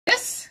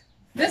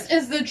This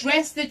is the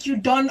dress that you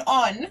don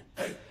on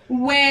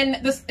when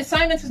this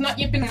assignment has not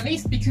yet been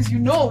released, because you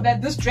know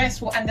that this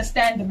dress will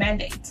understand the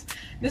mandate.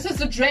 This is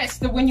the dress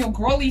that when your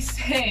girlies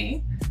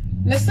say,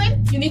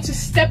 listen, you need to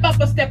step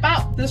up or step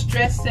out, this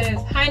dress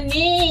says,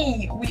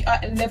 honey, we are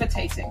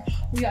levitating.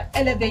 We are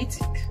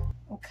elevating.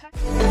 Okay?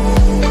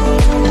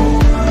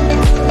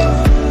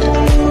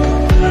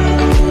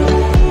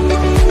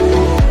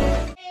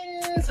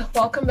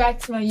 Welcome back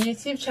to my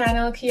YouTube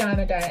channel,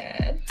 Kiana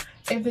Diane.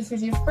 If this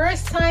is your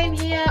first time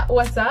here,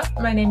 what's up?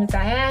 My name is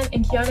Diane,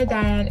 and Kiana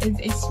Diane is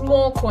a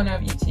small corner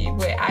of YouTube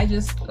where I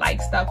just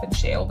like stuff and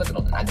share all the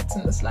little nuggets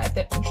in this life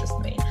that interest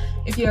me.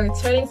 If you're a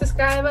returning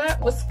subscriber,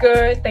 what's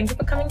good? Thank you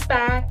for coming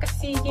back. I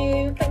see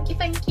you. Thank you,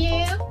 thank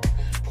you.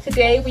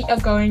 Today we are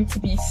going to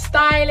be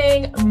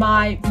styling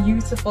my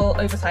beautiful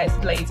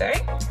oversized blazer.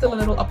 Still a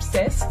little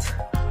obsessed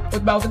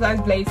with my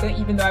oversized blazer,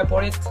 even though I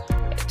bought it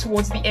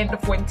towards the end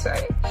of winter.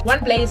 One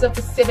blazer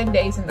for 7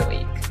 days in the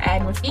week,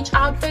 and with each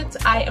outfit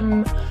I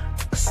am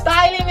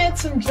styling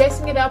it and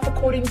dressing it up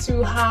according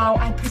to how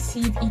I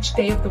perceive each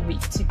day of the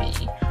week to be.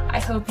 I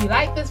hope you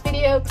like this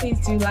video.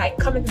 Please do like,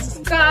 comment and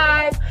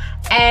subscribe,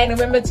 and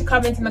remember to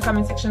comment in the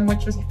comment section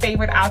which was your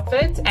favorite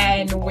outfit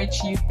and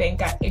which you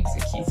think I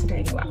executed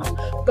really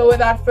well. But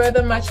without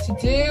further much to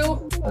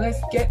do, let's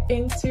get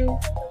into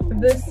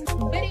this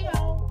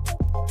video.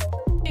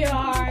 Here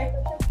are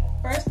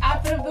first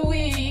outfit of the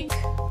week,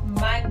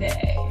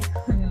 Monday.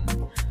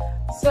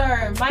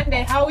 So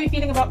Monday, how are we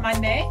feeling about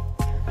Monday?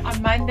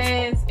 On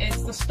Mondays,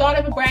 it's the start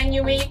of a brand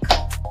new week.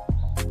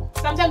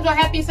 Sometimes we're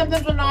happy,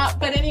 sometimes we're not,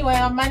 but anyway,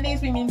 on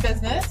Mondays we mean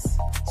business.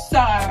 So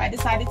I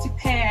decided to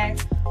pair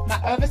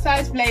my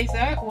oversized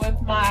blazer with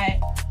my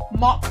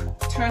mock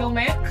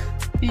turtleneck,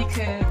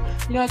 because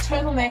you know, a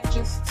turtleneck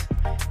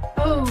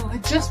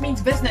it just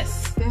means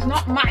business. There's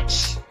not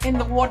much in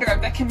the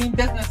wardrobe that can mean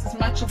business as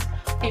much as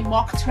a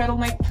mock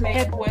turtleneck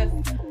paired with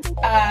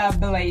a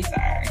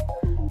blazer.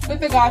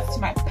 With regards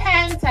to my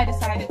pants, I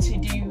decided to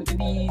do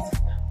these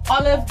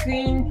olive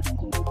green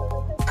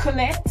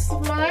colettes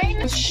of mine.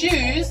 With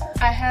shoes,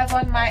 I have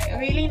on my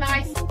really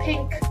nice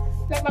pink,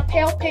 like my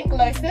pale pink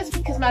loafers,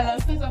 because my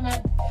loafers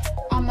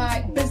are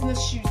my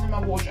business shoes in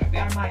my wardrobe. They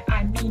are my,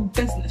 I mean,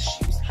 business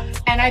shoes.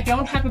 And I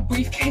don't have a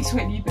briefcase or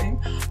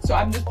anything, so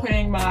I'm just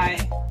putting my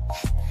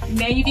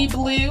navy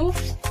blue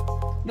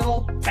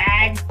little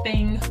bag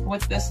thing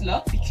with this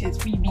look,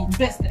 because we mean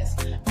business.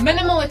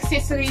 Minimal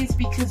accessories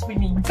because we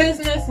mean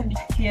business, and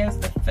here's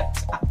the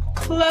fit up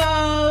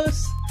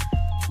close.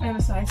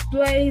 Oversized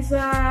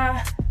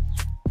blazer,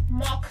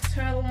 mock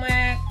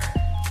turtleneck,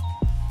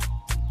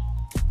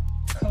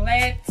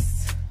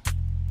 colettes,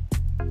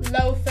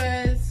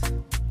 loafers,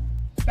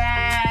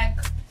 bag.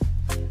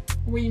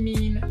 We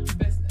mean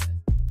business.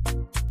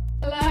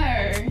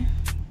 Hello,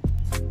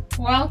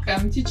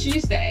 welcome to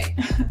Tuesday.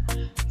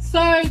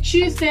 So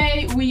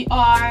Tuesday we've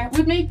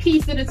made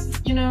peace that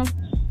it's, you know,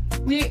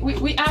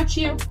 we out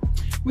here,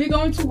 we're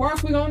going to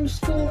work, we're going to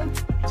school.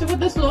 So with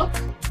this look,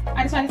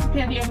 I decided to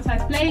pair the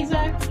oversized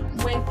blazer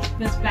with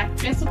this black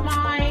dress of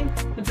mine.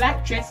 The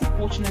black dress,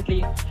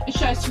 unfortunately, it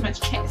shows too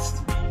much chest,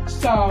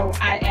 so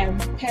I am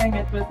pairing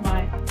it with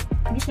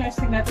I'm just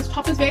noticing that this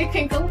top is very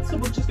crinkled, so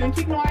we're just going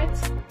to ignore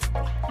it.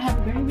 I have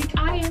a very weak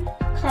iron,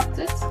 cropped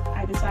it.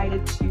 I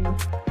decided to do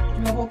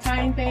the whole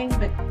tying thing,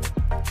 but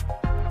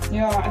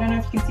yeah, I don't know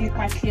if you can see it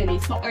quite clearly.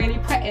 It's not really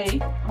pretty.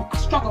 I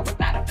struggle with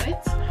that a bit.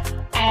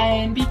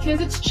 And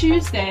because it's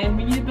Tuesday and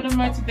we need a bit of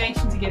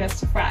motivation to get us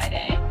to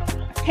Friday,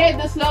 I paired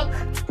this look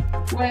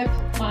with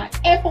my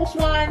Air Force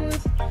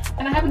Ones,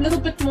 and I have a little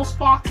bit more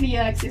sparklier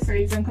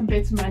accessories than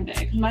compared to Monday.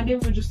 Because Monday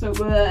we were just so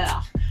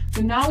ugh.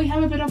 But now we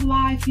have a bit of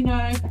life, you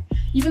know.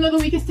 Even though the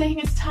week is taking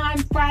its time,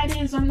 Friday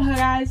is on the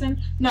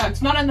horizon. No,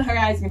 it's not on the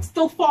horizon. It's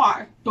still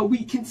far, but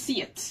we can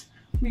see it.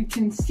 We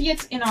can see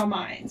it in our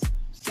minds.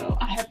 So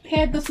I have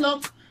paired this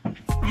look.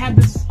 I have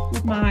this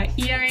with my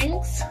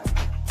earrings,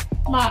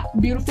 my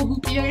beautiful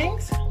hoop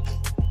earrings,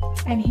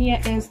 and here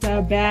is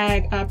the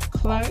bag up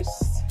close.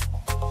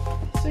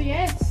 So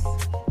yes,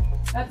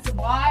 that's the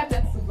vibe,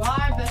 that's the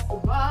vibe, that's the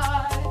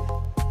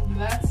vibe,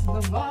 that's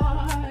the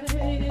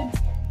vibe.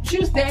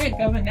 Tuesday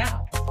going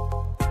out.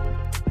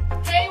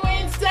 Hey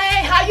Wednesday,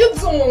 how you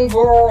doing,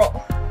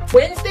 girl?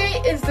 Wednesday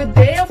is the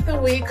day of the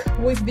week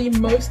with the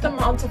most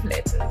amount of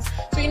letters.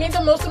 So you need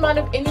the most amount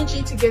of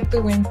energy to get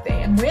through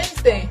Wednesday. And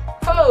Wednesday,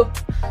 oh,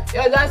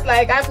 you're just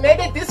like, I've made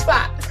it this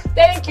far.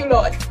 Thank you,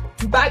 Lord.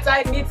 But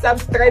I need some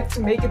strength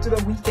to make it to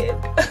the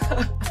weekend.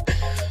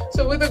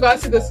 So with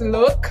regards to this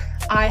look,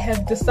 I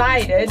have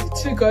decided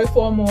to go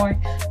for a more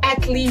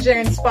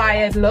athleisure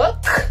inspired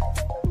look.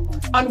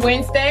 On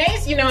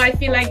Wednesdays, you know, I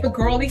feel like the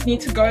girlies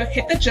need to go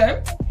hit the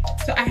gym.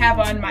 So I have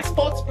on my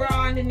sports bra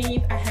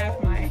underneath. I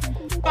have my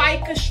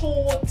biker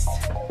shorts.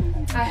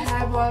 I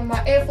have on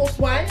my Air Force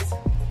Ones.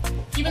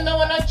 Even though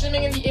we're not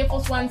gymming in the Air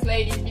Force Ones,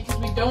 ladies, because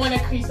we don't want to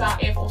crease our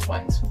Air Force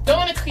Ones. We don't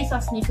want to crease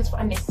our sneakers for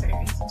unnecessary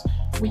reasons.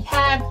 We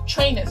have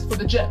trainers for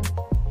the gym.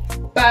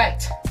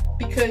 But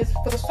because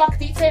for the sock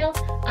detail,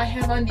 I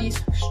have on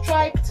these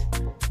striped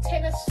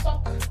tennis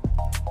sock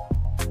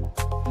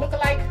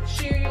look-alike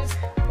shoes.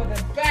 For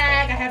the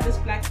bag, I have this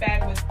black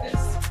bag with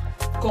this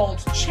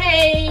gold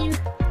chain.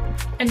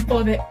 And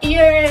for the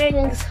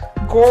earrings,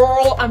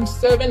 girl, I'm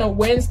serving a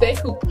Wednesday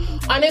hoop.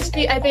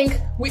 Honestly, I think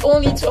we all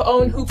need to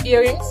own hoop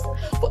earrings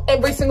for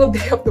every single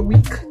day of the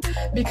week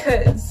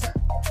because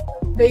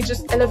they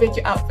just elevate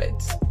your outfit.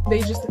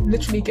 They just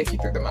literally get you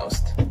through the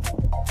most.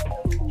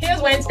 Here's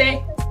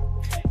Wednesday.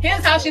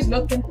 Here's how she's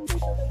looking.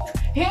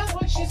 Here's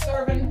what she's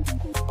serving.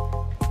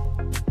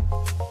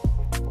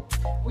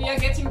 We are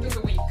getting through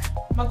the week.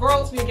 My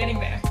girls, we are getting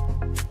there.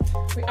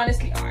 We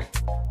honestly are.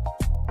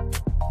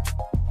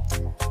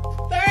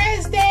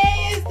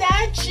 Thursday, is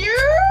that you?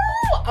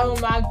 Oh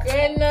my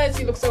goodness,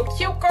 you look so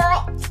cute,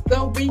 girl. It's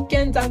the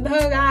weekend on the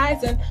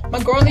horizon.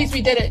 My girlies,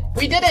 we did it.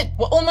 We did it.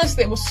 We're almost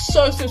there. We're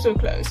so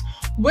close.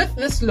 With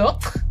this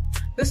look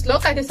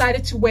I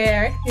decided to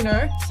wear, you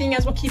know, seeing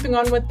as we're keeping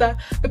on with the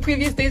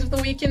previous days of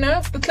the week, you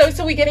know, the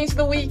closer we're getting to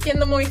the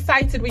weekend, the more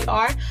excited we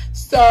are.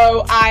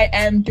 So I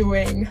am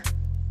doing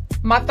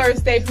my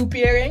Thursday hoop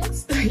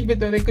earrings, even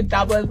though they could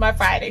double as my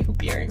Friday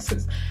hoop earrings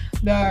because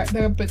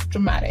they're a bit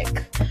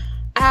dramatic.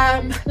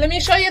 Let me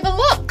show you the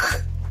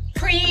look.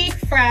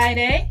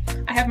 Pre-Friday.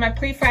 I have my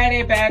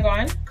pre-Friday bag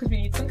on because we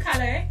need some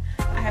color.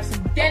 I have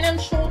some denim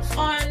shorts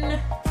on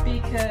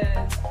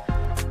because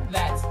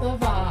that's the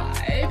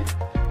vibe.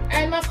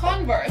 And my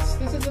Converse.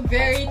 This is a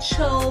very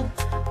chill,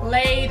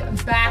 laid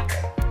back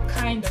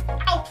kind of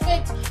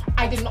outfit.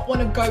 I did not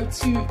want to go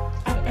too,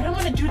 I don't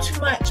want to do too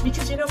much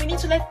because, you know, we need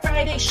to let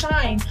Friday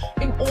shine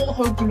in all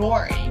her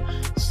glory.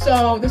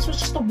 So this was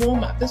just a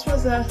warm-up. This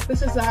is a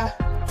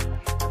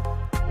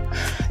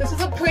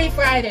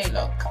pre-Friday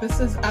look.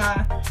 This is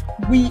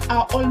we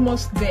are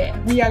almost there.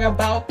 We are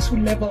about to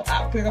level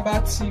up. We're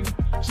about to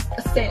just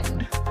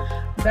ascend.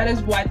 That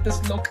is what this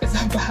look is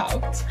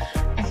about.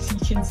 As you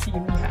can see,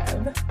 we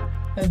have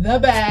the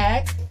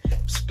bag.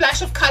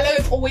 Splash of color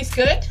is always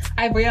good.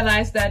 I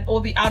realized that all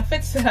the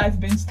outfits that I've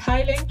been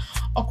styling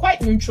are quite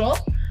neutral.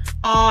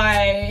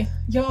 I'm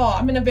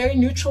in a very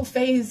neutral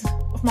phase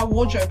of my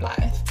wardrobe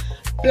life.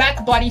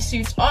 Black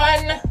bodysuit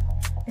on.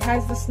 It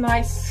has this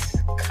nice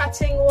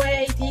cutting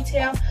away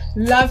detail.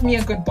 Love me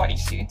a good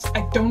bodysuit.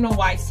 I don't know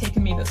why it's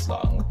taken me this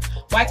long.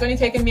 Why it's only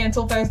taken me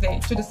until Thursday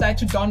to decide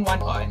to don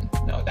one on.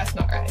 No, that's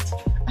not right.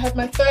 I have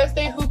my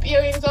Thursday hoop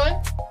earrings on.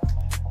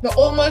 Are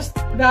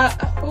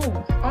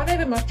they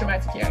the most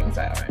dramatic earrings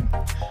I own?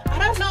 I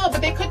don't know,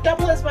 but they could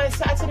double as my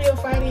Saturday or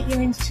Friday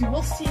earrings too.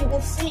 We'll see.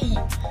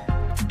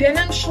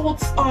 Denim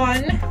shorts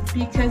on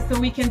because the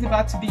weekend's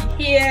about to be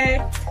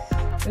here.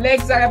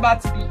 Legs are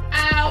about to be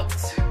out.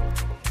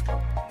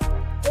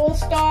 All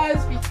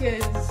stars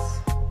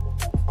because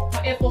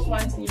my Air Force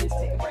Ones needed to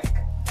take a break.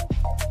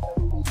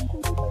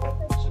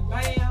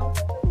 Shabam,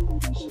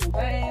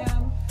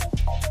 shabam,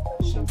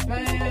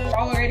 shabam. You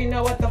already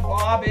know what the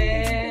vibe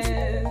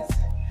is.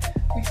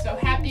 We're so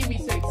happy, we're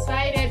so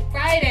excited.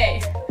 Friday,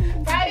 is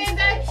that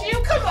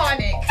you? Come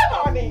on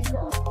in,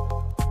 girl.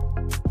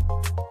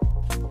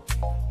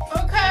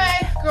 Okay,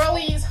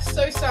 girlies,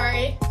 so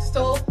sorry.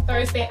 Still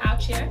Thursday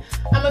out here.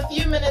 I'm a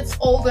few minutes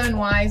older and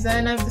wiser,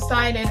 and I've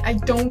decided I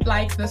don't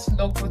like this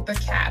look with the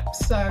cap.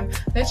 So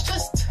let's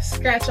just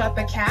scratch out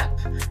the cap,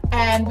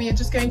 and we are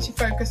just going to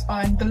focus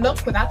on the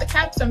look without the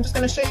cap. So I'm just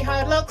going to show you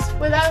how it looks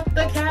without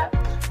the cap.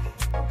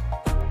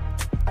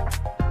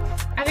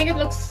 I think it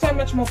looks so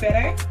much more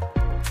better.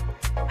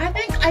 I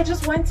think I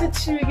just wanted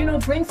to, you know,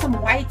 bring some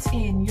white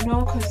in, you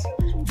know, because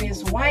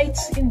there's white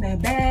in their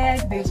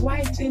bag, there's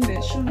white in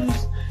their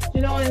shoes,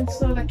 you know, and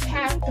so the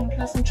cap, and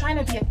plus I'm trying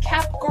to be a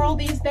cap girl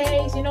these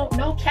days, you know,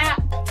 no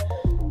cap.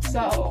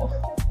 So,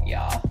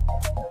 yeah.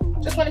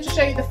 Just wanted to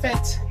show you the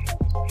fit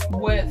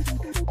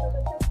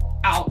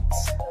without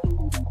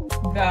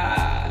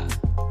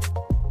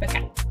the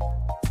cap.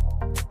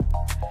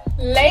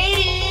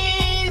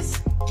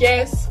 Ladies,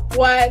 guess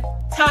what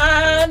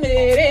time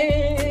it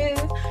is?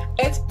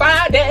 It's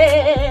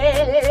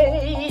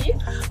Friday.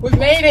 We've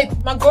made it,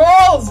 my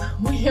girls.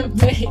 We have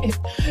made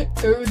it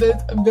through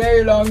this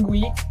very long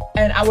week,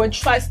 and our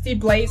trusty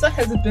blazer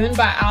has been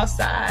by our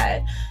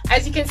side.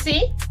 As you can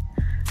see,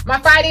 my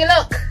Friday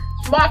look.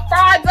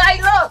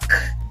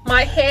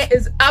 My hair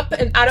is up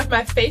and out of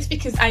my face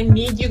because I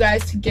need you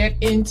guys to get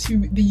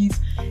into these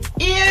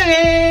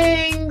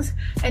earrings.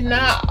 And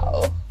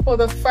now for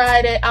the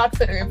Friday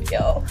outfit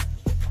reveal.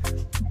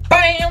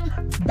 Bam,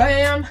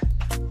 bam,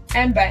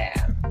 and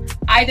bam.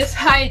 I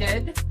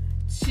decided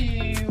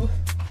to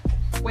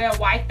wear a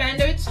white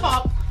bandeau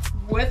top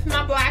with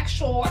my black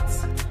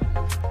shorts,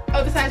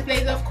 oversized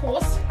blazer of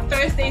course.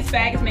 Thursday's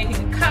bag is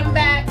making a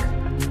comeback,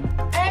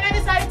 and I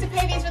decided to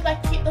pair these with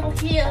like cute little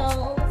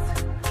heels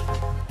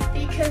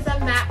because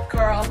I'm that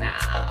girl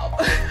now.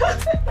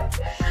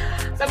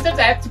 Sometimes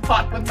I have to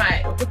part with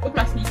my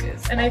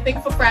sneakers, and I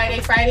think for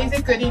Friday's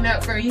a good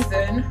enough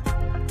reason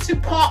to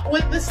part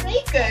with the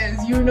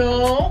sneakers, you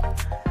know.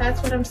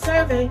 That's what I'm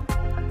serving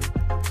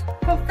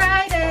for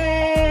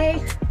Friday.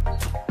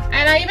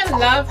 And I even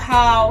love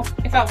how,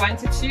 if I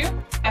wanted to,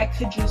 I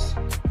could just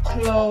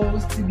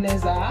close the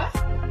blazer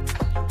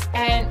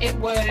and it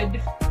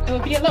would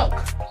be a look.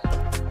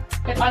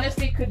 It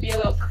honestly could be a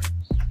look.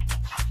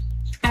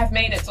 I've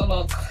made it a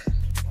look.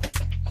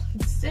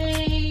 Let's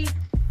see.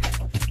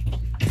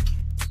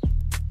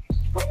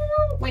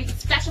 Wait,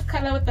 splash of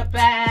color with the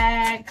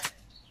bag.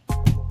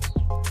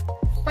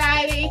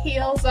 Friday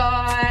heels on.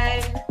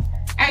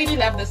 I really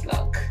love this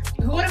look.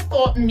 Who would have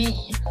thought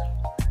me,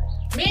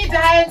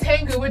 Diane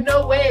Tengu, would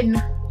know when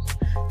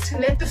to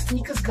let the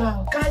sneakers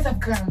go. Guys, I've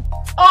grown.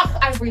 Oh,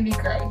 I've really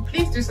grown.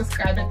 Please do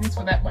subscribe, at least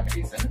for that one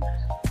reason.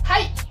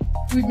 Hi,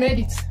 we've made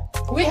it.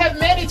 We have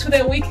made it to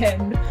the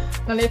weekend.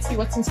 Now let's see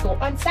what's in store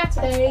on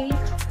Saturday.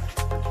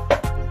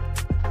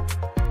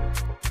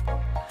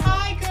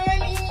 Hi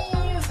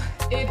girlies,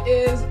 it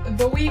is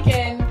the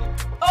weekend.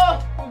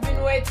 Oh, we've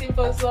been waiting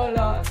for so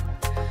long.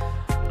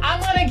 I'm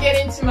gonna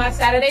get into my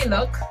Saturday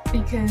look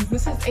because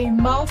this is a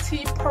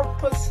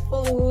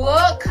multi-purposeful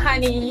look,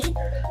 honey.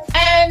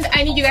 And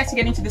I need you guys to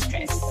get into this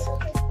dress.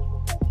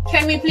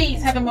 Can we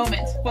please have a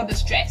moment for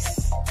this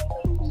dress?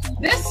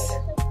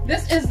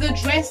 This is the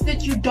dress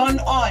that you don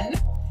on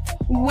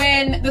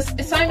when this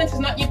assignment has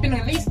not yet been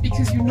released,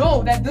 because you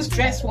know that this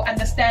dress will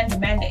understand the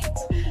mandate.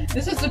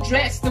 This is the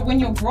dress that when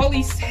your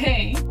girlies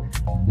say,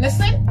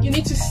 listen, you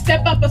need to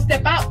step up or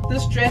step out,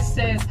 this dress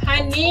says,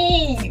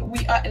 honey,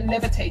 we are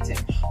levitating.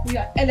 We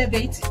are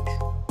elevating.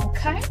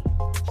 Okay?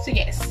 So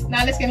yes,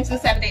 now let's get into the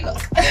Saturday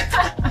look.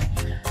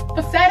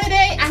 For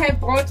Saturday, I have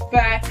brought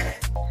back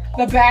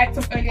the bag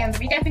from earlier in the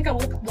week. I think I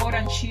wore it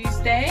on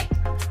Tuesday.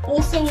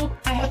 Also,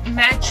 I have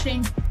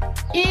matching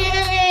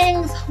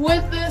earrings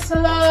with this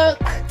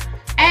look.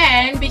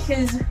 And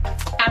because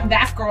I'm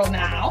that girl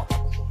now,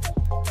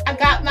 I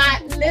got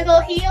my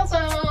little heels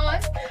on.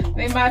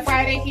 They're my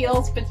Friday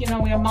heels, but you know,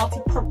 we are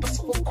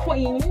multi-purposeful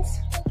queens.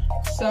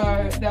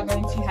 So they're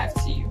going to have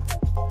to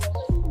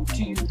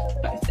do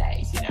both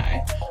days, you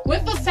know.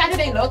 With the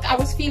Saturday look, I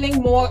was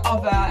feeling more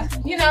of a,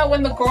 you know,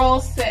 when the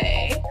girls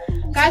say,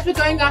 guys, we're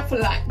going out for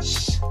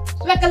lunch.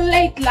 Like a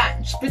late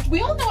lunch, but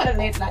we all know what a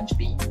late lunch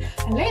means.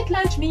 A late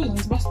lunch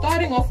means we're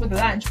starting off with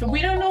lunch, but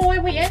we don't know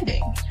where we're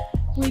ending.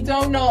 We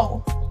don't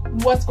know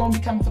what's going to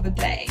become for the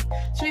day.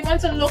 So we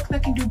want a look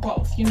that can do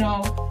both, you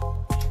know.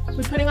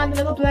 We're putting on the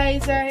little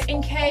blazer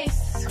in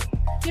case,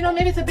 you know,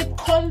 maybe it's a bit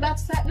cold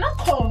outside. Not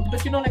cold,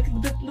 but you know, like a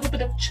little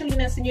bit of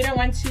chilliness, and you don't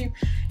want to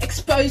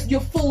expose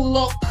your full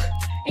look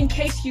in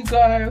case you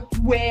go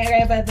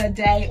wherever the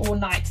day or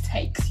night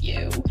takes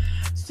you.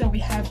 So we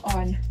have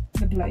on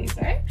the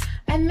blazer.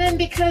 And then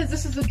because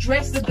this is a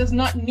dress that does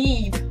not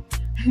need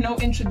no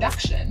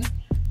introduction,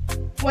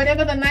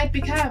 whatever the night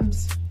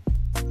becomes,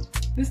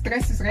 this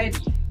dress is ready.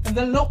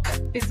 The look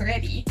is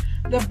ready.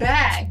 The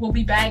bag will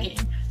be bagging.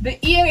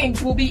 The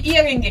earrings will be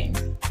earringing.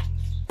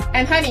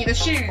 And honey, the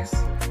shoes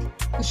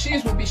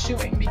will be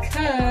shoeing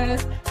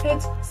because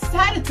it's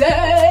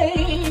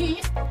Saturday.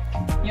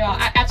 Yeah,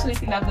 I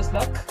absolutely love this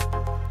look.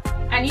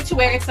 I need to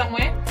wear it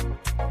somewhere.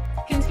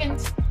 Hint,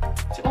 hint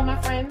to all my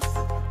friends.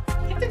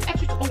 Hint, hint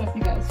actually to all of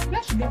you guys. You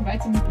guys should be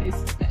inviting me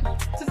places then.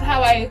 This is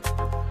how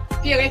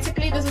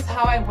this is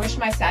how I wish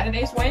my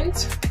Saturdays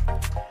went.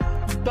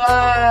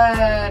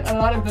 But a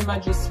lot of them are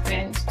just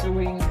spent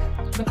doing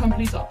the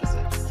complete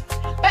opposites.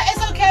 But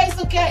it's okay,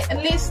 it's okay.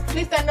 At least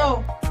I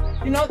know.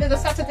 You know, there's a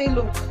Saturday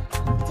look.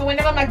 So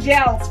whenever my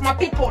girls, my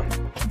people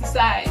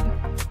decide,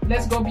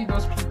 let's go be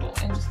those people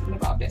and just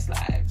live our best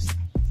lives.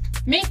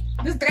 Me,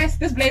 this dress,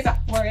 this blazer,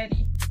 we're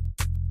ready.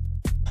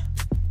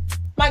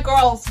 My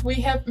girls, we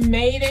have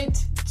made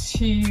it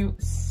to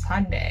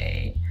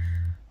Sunday.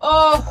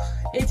 Oh,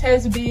 it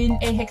has been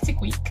a hectic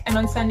week, and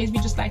on Sundays we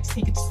just like to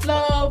take it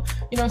slow.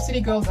 You know,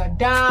 city girls are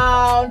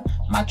down,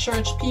 my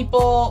church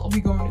people, we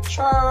going to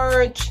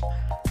church,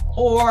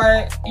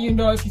 or you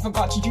know, if you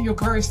forgot to do your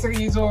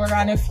groceries or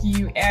run a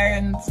few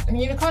errands. I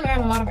mean, you can't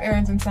run a lot of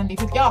errands on Sunday,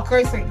 but yeah,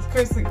 groceries.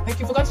 Like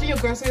you forgot to do your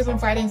groceries on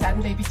Friday and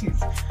Saturday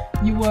because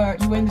you were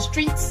in the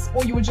streets,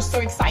 or you were just so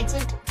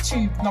excited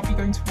to not be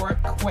going to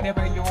work,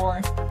 whatever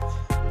your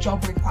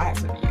job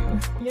requires of you.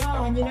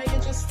 Yeah, and you know,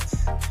 you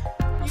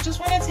just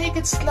want to take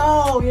it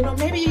slow, you know,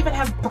 maybe you even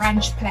have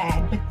brunch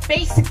planned, but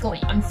basically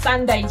on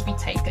Sundays we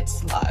take it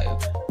slow.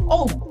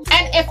 Oh,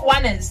 and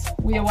F1ers,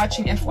 we are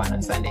watching F1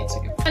 on Sunday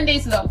too.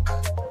 Sunday's look,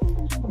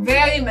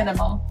 very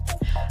minimal.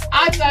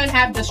 I don't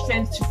have the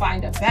strength to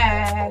find a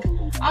bag,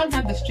 I don't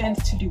have the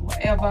strength to do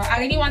whatever. I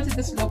really wanted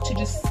this look to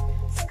just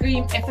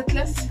scream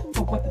effortless,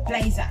 but with the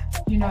blazer,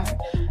 you know.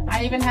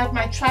 I even have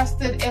my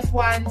trusted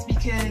F1s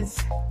because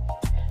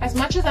as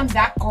much as I'm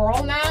that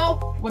girl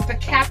now, with the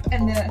cap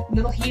and the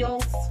little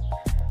heels,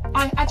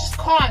 I just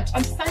can't.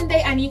 On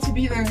Sunday, I need to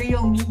be the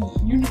real me,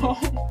 you know?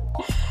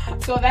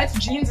 So that's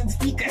jeans and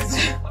sneakers.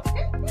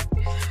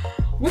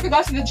 With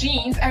regards to the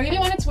jeans, I really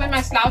wanted to wear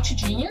my slouchy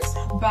jeans,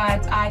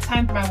 but I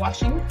timed my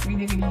washing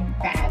really, really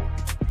bad.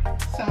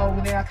 So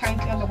they are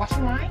currently on the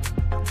washing line,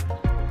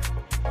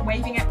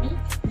 waving at me,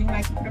 being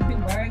like you could have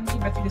been wearing me,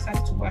 but you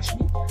decided to wash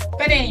me.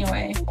 But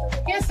anyway,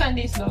 here's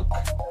Sunday's look.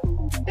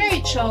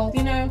 Very chilled,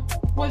 you know,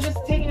 we're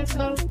just taking it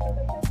slow.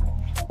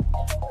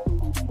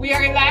 We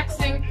are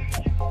relaxing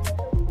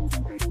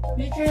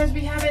because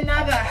we have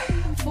another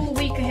full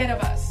week ahead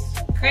of us.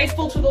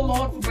 Grateful to the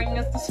Lord for bringing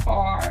us this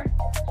far.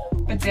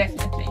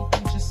 definitely.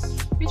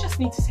 We just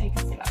need to take it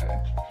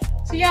slow.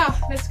 So yeah,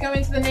 let's go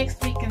into the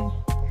next week, and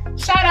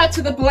shout out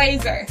to the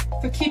blazer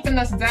for keeping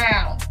us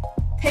down,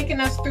 taking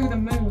us through the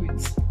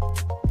moods.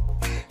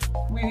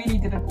 We really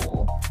did it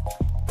all.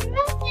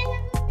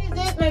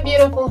 Is it, my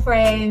beautiful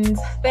friends?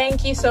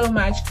 Thank you so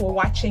much for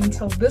watching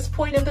till this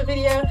point of the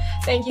video.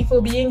 Thank you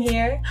for being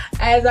here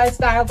as I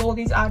styled all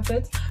these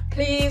outfits.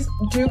 Please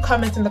do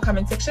comment in the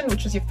comment section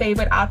which was your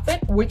favorite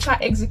outfit, which I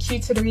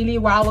executed really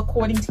well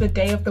according to the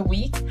day of the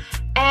week.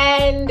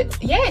 And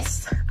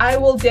yes, I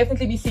will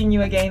definitely be seeing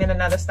you again in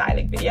another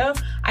styling video.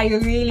 I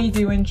really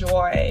do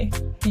enjoy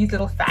these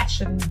little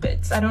fashion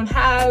bits. I don't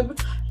have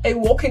a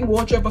walk-in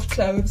wardrobe of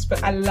clothes,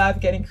 but I love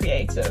getting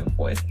creative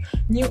with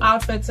new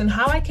outfits and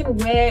how I can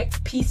wear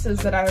pieces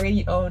that I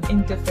already own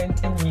in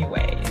different and new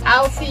ways.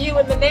 I'll see you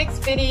in the next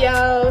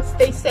video.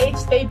 Stay safe,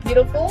 stay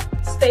beautiful,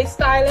 stay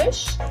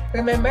stylish.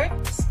 Remember,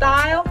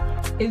 style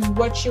is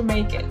what you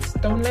make it.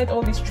 Don't let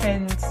all these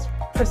trends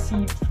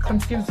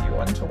confuse you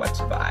onto what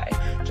to buy.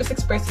 Just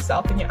express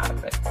yourself in your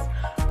outfits.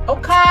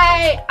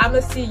 Okay, I'm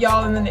gonna see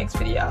y'all in the next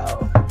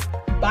video.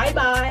 Bye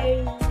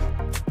bye.